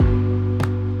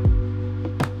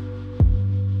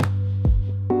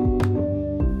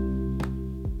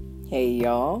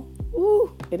y'all.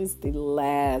 Ooh, it is the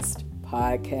last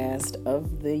podcast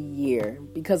of the year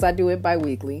because I do it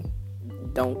bi-weekly.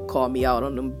 Don't call me out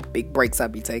on them big breaks I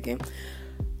be taking.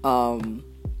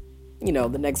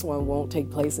 The next one won't take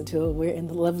place until we're in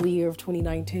the lovely year of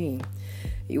 2019.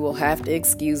 You will have to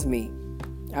excuse me.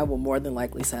 I will more than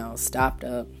likely sound stopped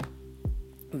up,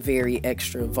 very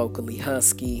extra vocally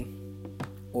husky,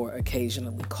 or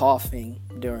occasionally coughing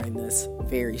during this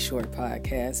very short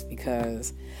podcast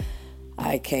because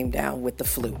I came down with the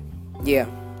flu. Yeah,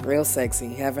 real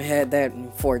sexy. Haven't had that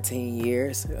in 14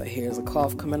 years. Here's a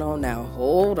cough coming on now.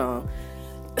 Hold on.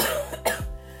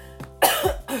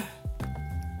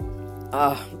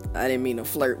 I didn't mean to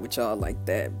flirt with y'all like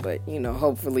that, but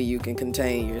hopefully you can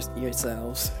contain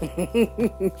yourselves.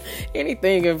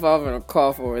 Anything involving a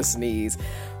cough or a sneeze,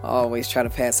 I always try to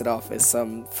pass it off as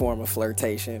some form of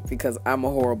flirtation because I'm a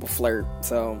horrible flirt.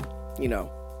 So,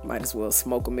 might as well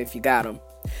smoke them if you got them.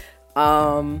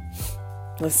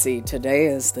 Let's see. Today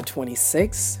is the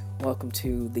 26th. Welcome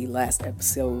to the last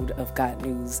episode of Got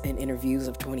News and Interviews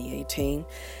of 2018.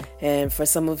 And for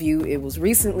some of you, it was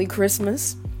recently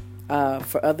Christmas.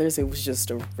 For others, it was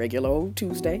just a regular old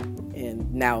Tuesday.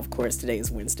 And now, of course, today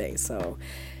is Wednesday. So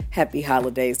happy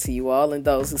holidays to you all, and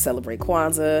those who celebrate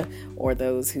Kwanzaa or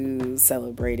those who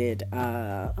celebrated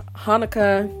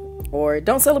Hanukkah or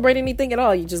don't celebrate anything at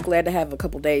all. You're just glad to have a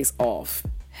couple days off.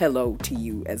 Hello to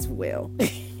you as well.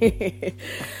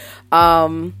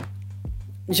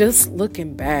 Just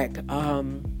looking back,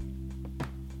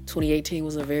 2018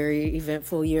 was a very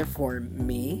eventful year for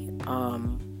me.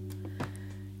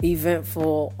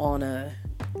 Eventful on an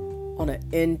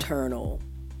internal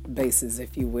basis,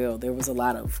 if you will. There was a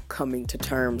lot of coming to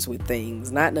terms with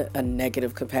things, not in a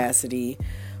negative capacity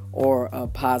or a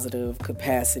positive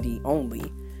capacity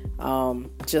only.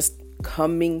 Just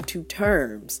coming to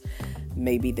terms.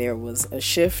 Maybe there was a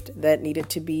shift that needed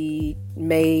to be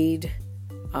made.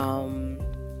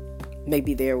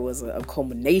 Maybe there was a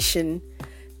culmination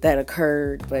that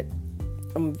occurred, but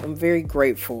I'm very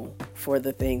grateful for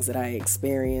the things that I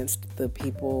experienced, the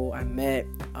people I met,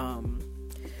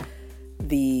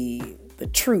 the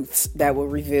truths that were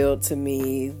revealed to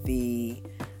me, the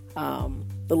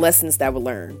lessons that were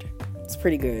learned. It's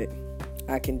pretty good.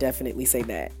 I can definitely say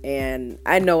that. And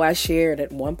I know I shared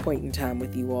at one point in time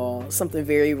with you all something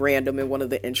very random in one of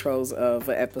the intros of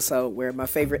an episode where my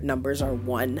favorite numbers are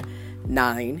 1,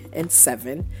 9, and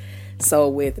 7. So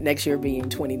with next year being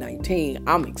 2019,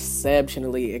 I'm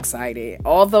exceptionally excited,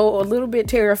 although a little bit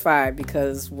terrified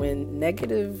because when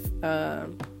negative,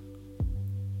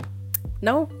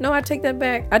 no, I take that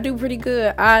back. I do pretty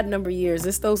good odd number years.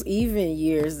 It's those even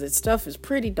years that stuff is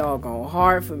pretty doggone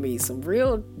hard for me. Some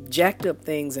real jacked up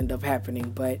things end up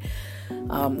happening, but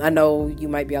I know you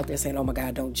might be out there saying, oh my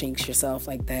God, don't jinx yourself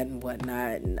like that and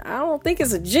whatnot. And I don't think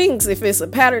it's a jinx if it's a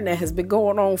pattern that has been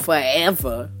going on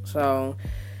forever. So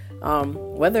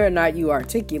whether or not you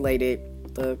articulate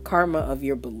it, the karma of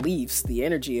your beliefs, the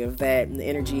energy of that, and the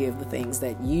energy of the things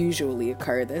that usually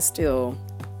occur, that still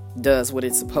does what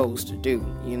it's supposed to do,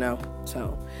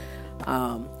 So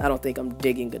I don't think I'm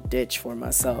digging a ditch for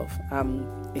myself. I'm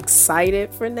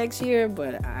excited for next year,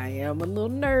 but I am a little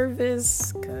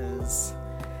nervous because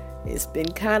it's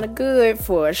been kind of good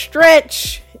for a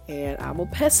stretch, and I'm a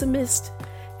pessimist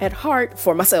at heart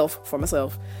for myself.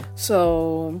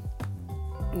 So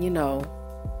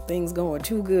things going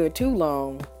too good too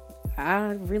long,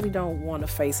 I really don't want to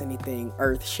face anything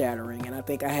earth-shattering. And I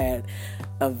think I had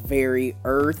a very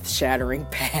earth-shattering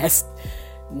past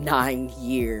 9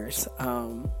 years.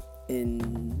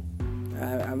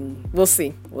 We'll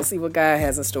see what God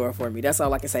has in store for me. That's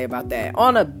all I can say about that.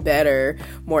 On a better,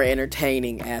 more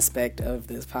entertaining aspect of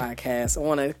this podcast, I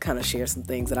want to kind of share some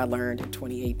things that I learned in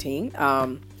 2018.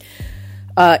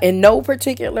 In no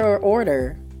particular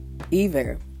order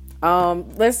either.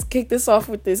 Let's kick this off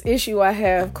with this issue I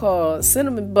have called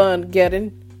Cinnamon Bun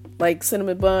Geddon, like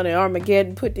Cinnamon Bun and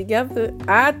Armageddon put together.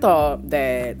 I thought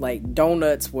that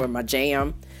donuts were my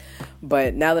jam,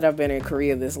 but now that I've been in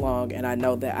Korea this long and I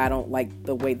know that I don't like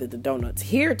the way that the donuts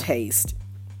here taste,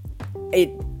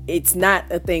 it's not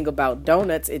a thing about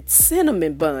donuts, it's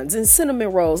cinnamon buns and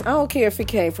cinnamon rolls. I don't care if it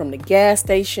came from the gas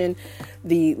station,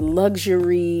 the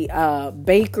luxury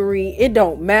bakery, it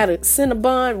don't matter.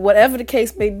 Cinnabon, whatever the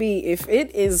case may be, if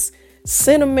it is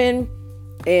cinnamon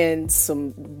and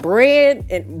some bread,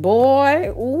 and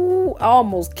boy, I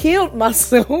almost killed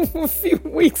myself a few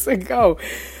weeks ago.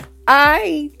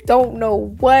 I don't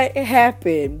know what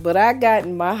happened, but I got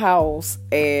in my house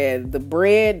and the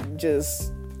bread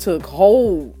just took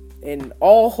hold and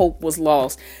all hope was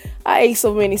lost. I ate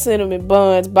so many cinnamon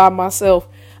buns by myself.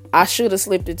 I should have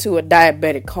slipped into a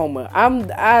diabetic coma.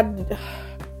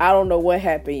 I don't know what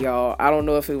happened, y'all. I don't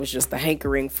know if it was just the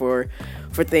hankering for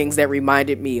things that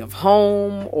reminded me of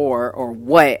home or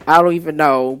what. I don't even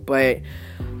know, but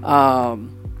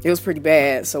it was pretty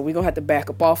bad. So we're gonna have to back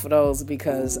up off of those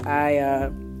because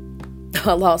I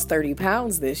lost 30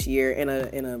 pounds this year in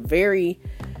a very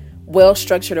well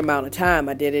structured amount of time.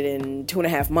 I did it in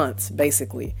 2.5 months,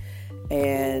 basically.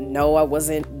 And no, I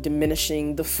wasn't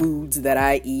diminishing the foods that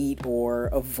I eat or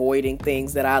avoiding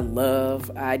things that I love.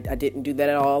 I didn't do that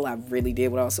at all. I really did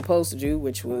what I was supposed to do,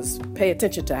 which was pay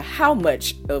attention to how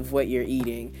much of what you're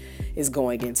eating is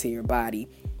going into your body.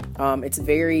 It's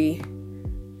very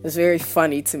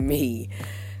funny to me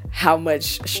how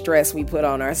much stress we put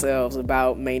on ourselves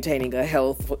about maintaining a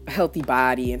healthy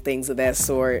body and things of that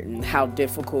sort, and how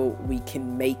difficult we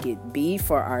can make it be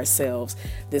for ourselves.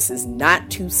 This is not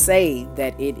to say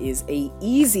that it is a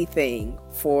easy thing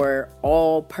for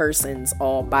all persons,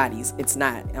 all bodies. It's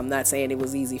not. I'm not saying it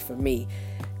was easy for me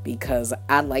because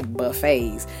I like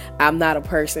buffets. I'm not a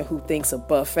person who thinks a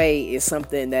buffet is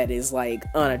something that is like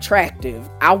unattractive.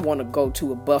 I want to go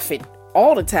to a buffet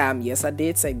all the time. Yes, I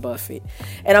did say buffet.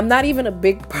 And I'm not even a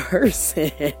big person.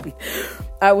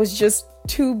 I was just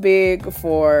too big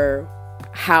for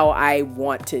how I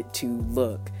wanted to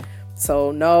look.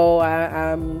 So no,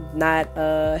 I'm not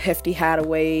a Hefty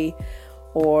Hideaway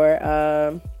or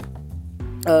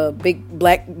a big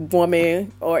black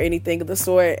woman or anything of the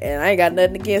sort. And I ain't got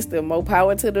nothing against them. More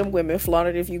power to them women. Flaunt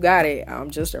it if you got it. I'm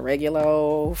just a regular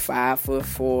old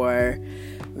 5'4",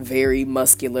 very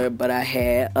muscular, but I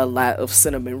had a lot of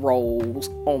cinnamon rolls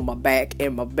on my back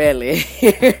and my belly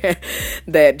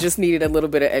that just needed a little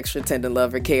bit of extra tender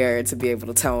love and care to be able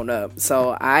to tone up.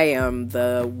 So I am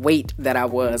the weight that I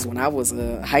was when I was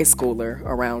a high schooler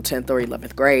around 10th or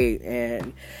 11th grade.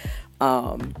 And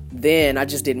then I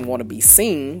just didn't want to be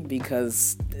seen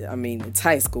because, I mean, it's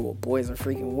high school. Boys are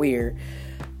freaking weird.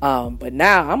 But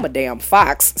now I'm a damn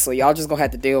fox, so y'all just gonna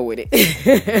have to deal with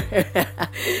it.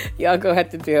 Y'all gonna have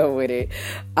to deal with it.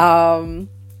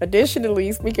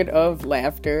 Additionally, speaking of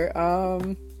laughter,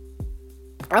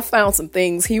 I found some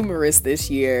things humorous this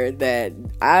year that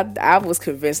I was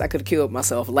convinced I could have killed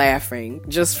myself laughing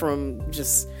just from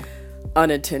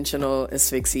unintentional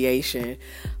asphyxiation.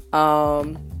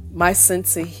 My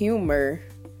sense of humor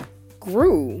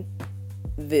grew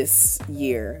this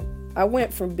year. I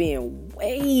went from being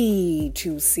way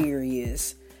too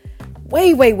serious,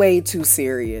 way too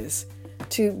serious,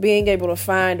 to being able to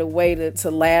find a way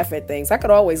to laugh at things. I could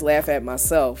always laugh at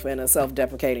myself in a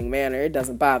self-deprecating manner. It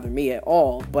doesn't bother me at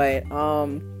all. But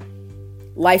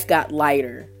life got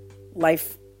lighter.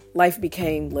 Life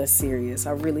became less serious.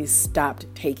 I really stopped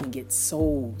taking it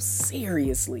so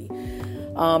seriously.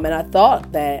 And I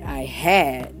thought that I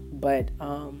had, but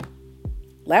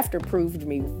laughter proved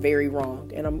me very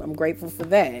wrong, and I'm grateful for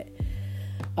that.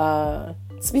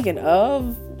 Speaking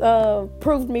of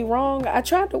proved me wrong, I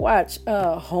tried to watch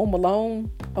Home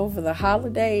Alone over the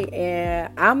holiday,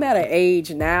 and I'm at an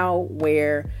age now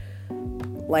where,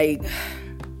 like,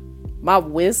 my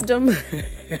wisdom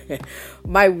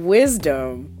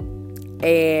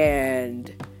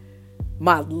and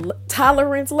my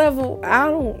tolerance level, I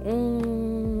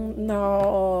don't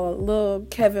no, little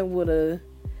Kevin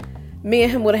me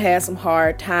and him would have had some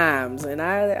hard times. And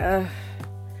I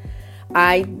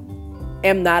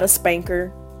am not a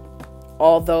spanker,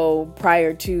 although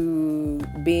prior to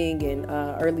being in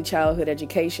early childhood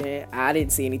education, I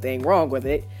didn't see anything wrong with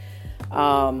it.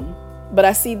 But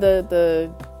I see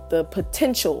the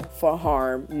potential for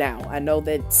harm now. I know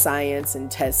that science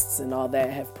and tests and all that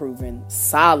have proven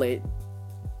solid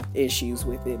issues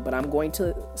with it, but I'm going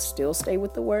to still stay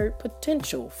with the word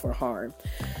potential for harm.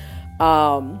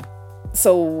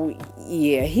 So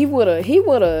yeah, he would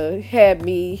have had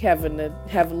me having to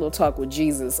have a little talk with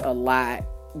Jesus a lot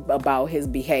about his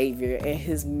behavior and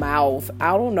his mouth.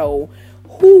 I don't know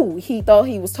who he thought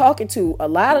he was talking to a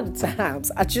lot of the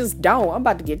times. I just don't. I'm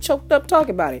about to get choked up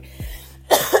talking about it.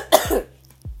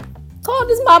 Called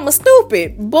his mama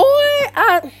stupid. Boy,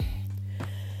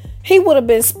 he would have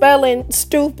been spelling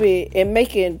stupid and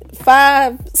making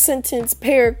 5-sentence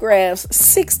paragraphs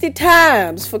 60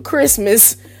 times for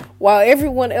Christmas while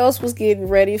everyone else was getting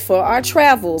ready for our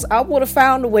travels. I would have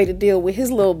found a way to deal with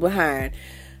his little behind.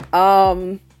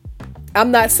 I'm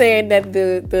not saying that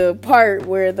the part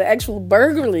where the actual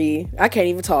burglary, I can't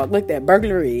even talk, look, that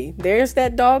burglary, there's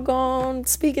that doggone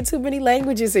speaking too many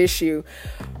languages issue.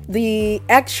 The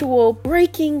actual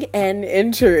breaking and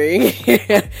entering,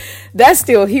 that's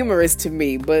still humorous to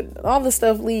me, but all the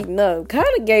stuff leading up kind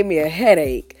of gave me a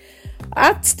headache.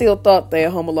 I still thought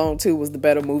that Home Alone 2 was the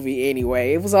better movie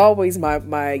anyway. It was always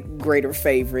my greater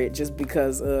favorite just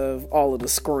because of all of the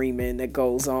screaming that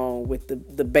goes on with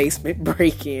the basement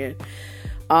break-in.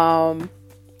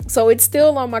 So it's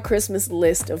still on my Christmas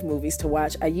list of movies to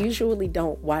watch. I usually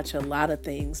don't watch a lot of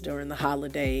things during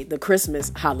the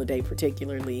Christmas holiday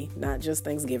particularly, not just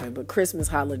Thanksgiving, but Christmas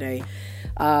holiday,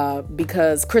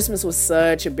 because Christmas was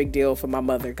such a big deal for my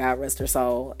mother, God rest her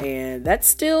soul, and that's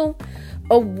still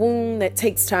a wound that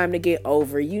takes time to get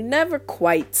over. You never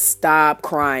quite stop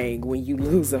crying when you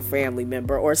lose a family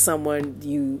member or someone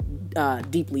you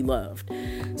deeply loved.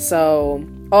 So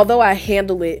although I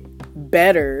handle it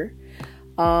better,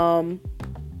 the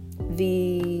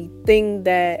thing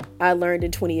that I learned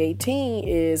in 2018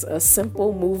 is a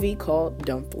simple movie called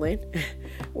Dumpling,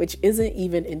 which isn't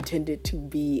even intended to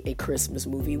be a Christmas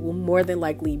movie, will more than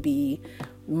likely be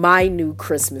my new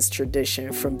Christmas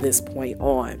tradition from this point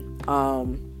on.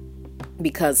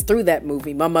 Because through that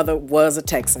movie, my mother was a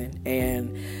Texan,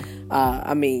 and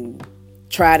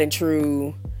tried and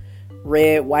true,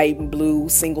 red, white, and blue,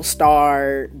 single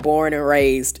star, born and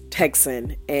raised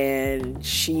Texan, and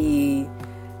she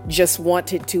just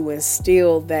wanted to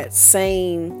instill that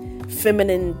same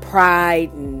feminine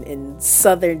pride and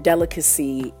southern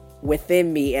delicacy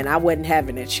within me, and I wasn't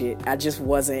having that shit. I just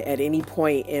wasn't at any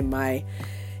point in my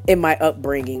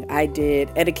upbringing. I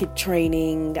did etiquette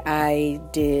training. I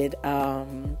did a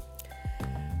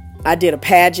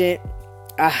pageant.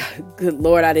 Good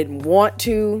Lord, I didn't want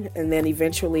to. And then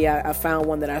eventually I found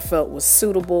one that I felt was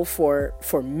suitable for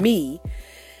me.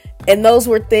 And those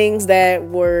were things that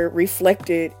were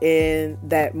reflected in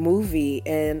that movie.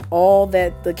 And all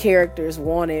that the characters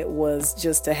wanted was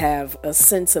just to have a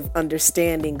sense of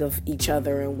understanding of each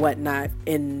other and whatnot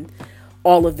in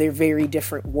all of their very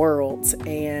different worlds.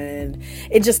 And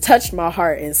it just touched my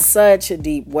heart in such a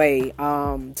deep way,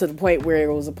 to the point where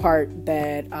it was a part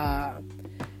that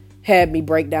had me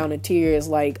break down in tears,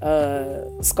 like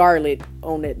Scarlett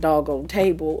on that doggone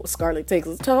table. Scarlett takes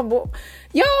a tumble.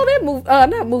 Yo,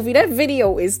 that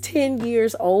video is 10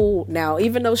 years old now.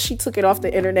 Even though she took it off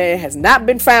the internet, it has not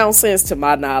been found since, to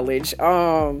my knowledge.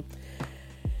 I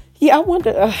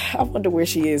wonder where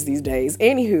she is these days.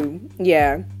 Anywho,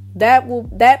 yeah, that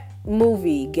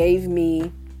movie gave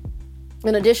me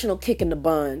an additional kick in the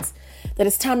buns that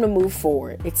it's time to move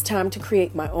forward. It's time to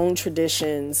create my own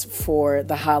traditions for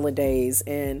the holidays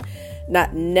and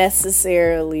not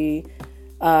necessarily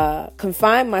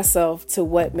confine myself to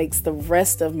what makes the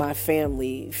rest of my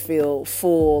family feel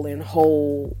full and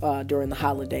whole during the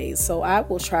holidays. So I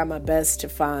will try my best to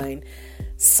find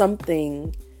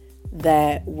something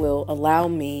that will allow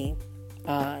me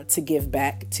to give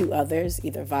back to others,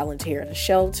 either volunteer at a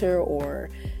shelter or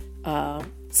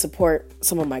support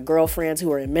some of my girlfriends who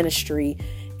are in ministry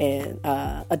and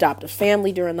adopt a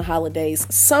family during the holidays.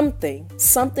 Something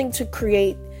to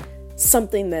create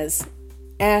something that's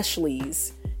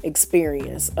Ashley's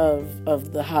experience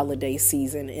of the holiday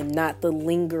season and not the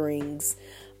lingerings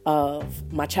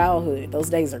of my childhood. Those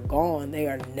days are gone. They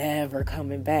are never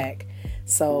coming back.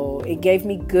 So it gave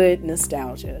me good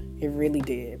nostalgia. It really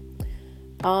did.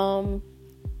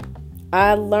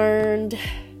 I learned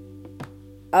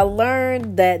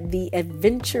that the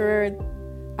adventurer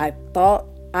I thought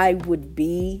I would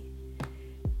be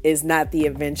is not the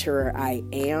adventurer I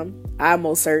am. I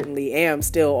most certainly am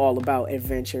still all about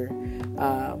adventure,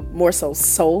 more so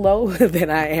solo than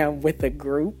I am with a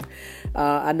group.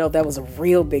 I know that was a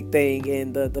real big thing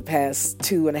in the past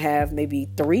 2.5, maybe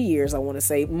 3 years, I want to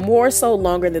say. More so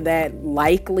longer than that,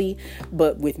 likely.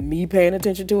 But with me paying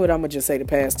attention to it, I'm going to just say the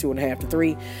past 2.5 to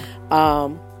 3.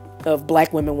 Of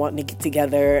Black women wanting to get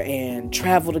together and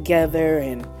travel together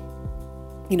and,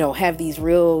 have these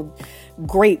real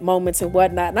great moments and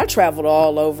whatnot. And I traveled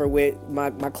all over with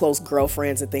my close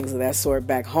girlfriends and things of that sort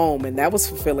back home, and that was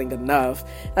fulfilling enough.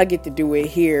 I get to do it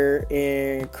here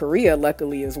in Korea,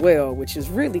 luckily, as well, which is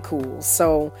really cool.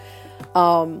 So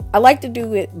I like to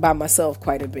do it by myself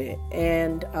quite a bit,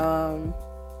 and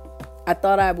I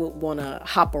thought I would want to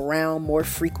hop around more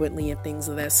frequently and things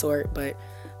of that sort, but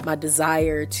my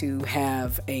desire to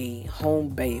have a home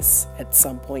base at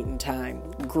some point in time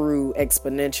grew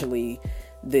exponentially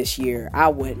this year. I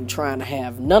wasn't trying to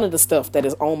have none of the stuff that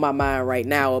is on my mind right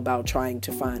now about trying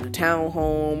to find a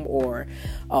townhome or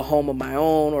a home of my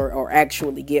own, or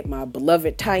actually get my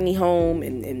beloved tiny home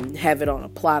and have it on a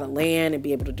plot of land and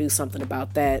be able to do something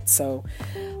about that. So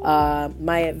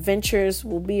my adventures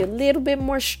will be a little bit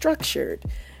more structured.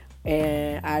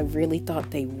 And I really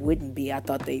thought they wouldn't be. I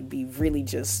thought they'd be really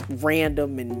just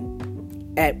random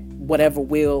and at whatever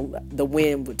will the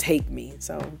wind would take me.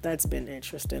 So that's been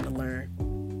interesting to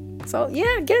learn. So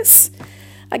yeah,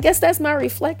 I guess that's my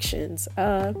reflections.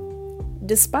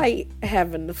 Despite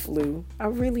having the flu, I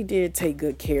really did take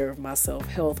good care of myself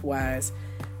health-wise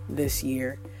this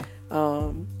year.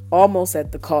 Almost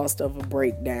at the cost of a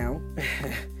breakdown.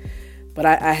 But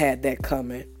I had that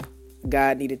coming.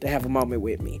 God needed to have a moment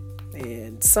with me.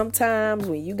 And sometimes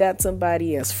when you got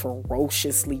somebody as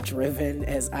ferociously driven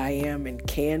as I am and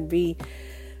can be,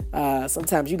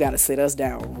 sometimes you got to sit us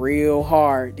down real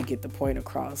hard to get the point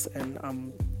across. And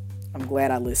I'm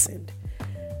glad I listened.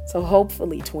 So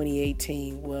hopefully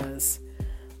 2018 was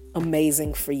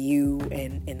amazing for you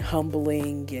and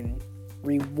humbling and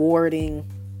rewarding.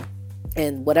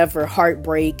 And whatever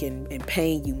heartbreak and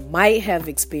pain you might have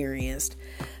experienced,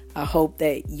 I hope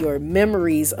that your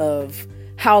memories of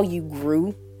how you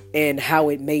grew and how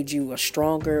it made you a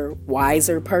stronger,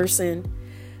 wiser person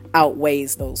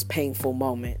outweighs those painful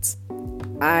moments.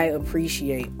 I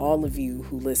appreciate all of you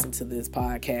who listen to this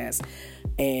podcast,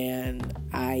 and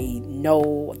I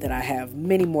know that I have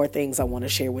many more things I want to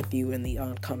share with you in the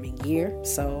oncoming year.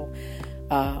 So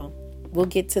we'll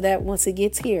get to that once it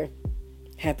gets here.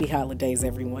 Happy holidays,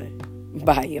 everyone.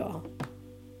 Bye, y'all.